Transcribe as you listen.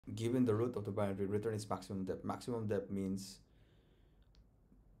given the root of the binary, return its maximum depth. Maximum depth means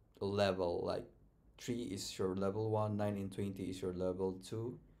level, like 3 is your level 1, 9 and 20 is your level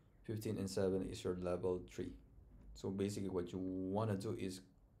 2, 15 and 7 is your level 3. So basically what you want to do is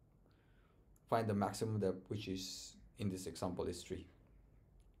find the maximum depth, which is in this example is 3.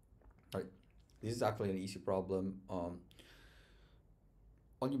 Right, this is actually an easy problem. All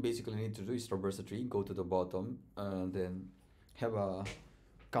you basically need to do is traverse the tree, go to the bottom, and then have a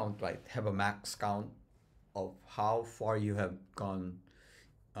count, right? Have a max count of how far you have gone.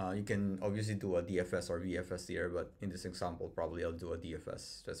 You can obviously do a DFS or VFS here, but in this example, probably I'll do a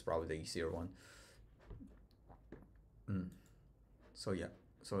DFS. That's probably the easier one. So yeah,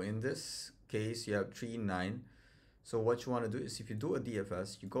 so in this case, you have 3, 9. So what you want to do is if you do a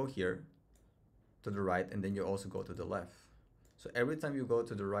DFS, you go here to the right, and then you also go to the left. So every time you go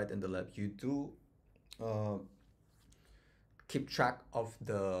to the right and the left, you do keep track of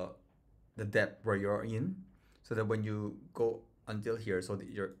the depth where you're in, so that when you go until here, so that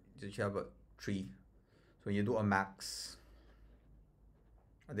you have a 3. So when you do a max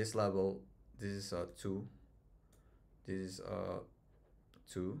at this level, this is 2, this is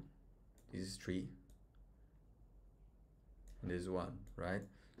 2, this is 3, and this is 1, right?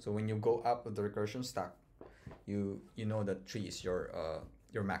 So when you go up with the recursion stack, you know that 3 is your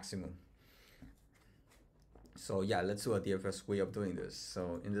maximum. So yeah, let's do a DFS way of doing this.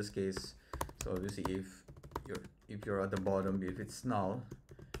 So in this case, so obviously if you're at the bottom, if it's null,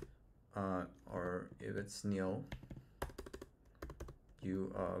 or if it's nil,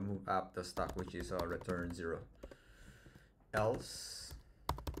 you move up the stack, which is return 0. Else,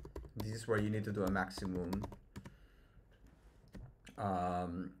 this is where you need to do a maximum.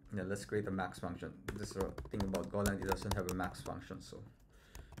 Yeah, let's create a max function. This is the thing about Golang, it doesn't have a max function, so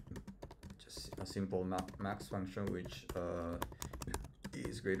just a simple max function which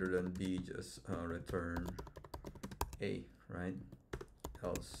is greater than b, just return a, right?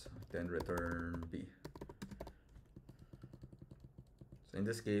 Else then return b. So in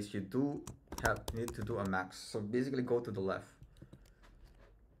this case, you need to do a max. So basically go to the left,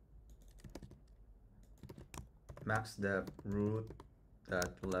 max depth root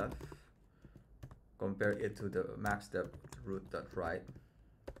that left, compare it to the max depth root that right.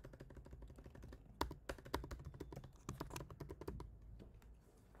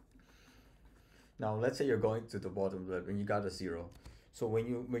 Now let's say you're going to the bottom left and you got a 0. So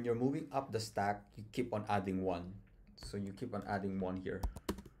when you're moving up the stack, you keep on adding 1. So you keep on adding 1 here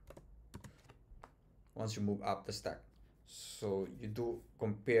once you move up the stack. So you do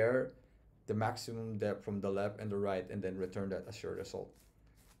compare the maximum depth from the left and the right, and then return that as your result.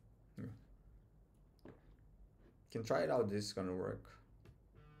 You can try it out. This is gonna work.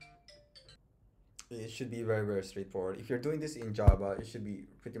 It should be very, very straightforward. If you're doing this in Java, it should be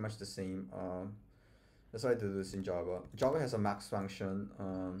pretty much the same. That's why I do this in Java. Java has a max function.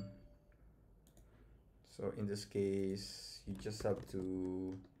 So in this case, you just have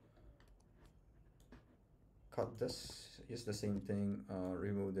to cut this, use the same thing,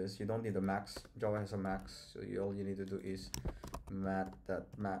 remove this. You don't need a max. Java has a max, so all you need to do is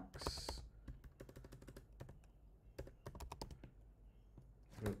mat.max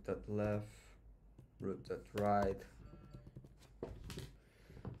root.left, root.right.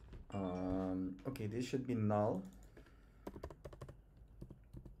 Okay, this should be null.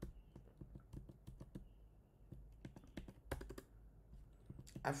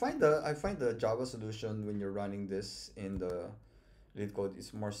 I find the Java solution when you're running this in the LeetCode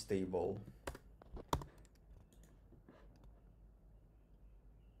is more stable.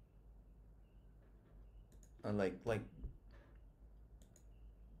 And like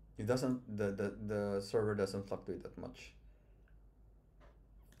it doesn't, the server doesn't fluctuate that much.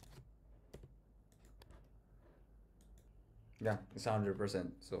 Yeah, it's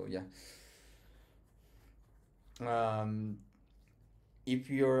 100%. So yeah.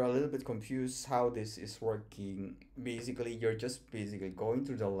 If you're a little bit confused how this is working, basically you're just going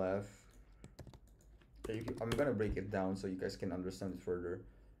to the left. I'm gonna break it down so you guys can understand it further,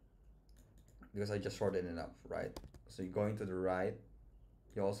 because I just shortened it up, right? So you're going to the right,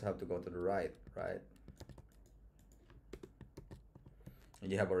 you also have to go to the right, right?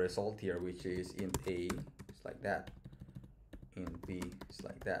 And you have a result here, which is int a, it's like that, int b, it's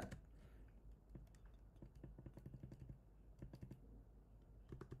like that.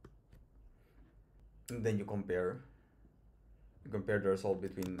 And then you compare the result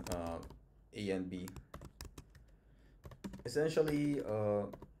between a and b. Essentially,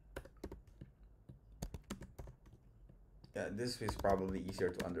 yeah, this is probably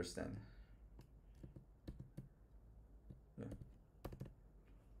easier to understand. Yeah.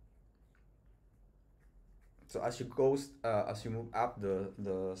 So as you move up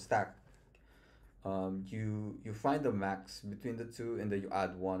the stack, you find the max between the two, and then you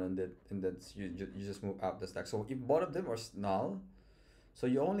add one, and that's you just move up the stack. So if both of them are null, so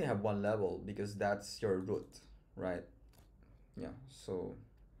you only have one level because that's your root, right? Yeah. So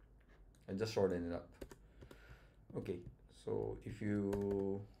I just shortened it up. Okay. So if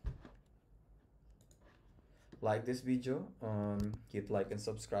you like this video, hit like and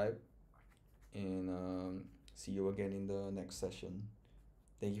subscribe, and see you again in the next session.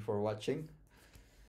 Thank you for watching.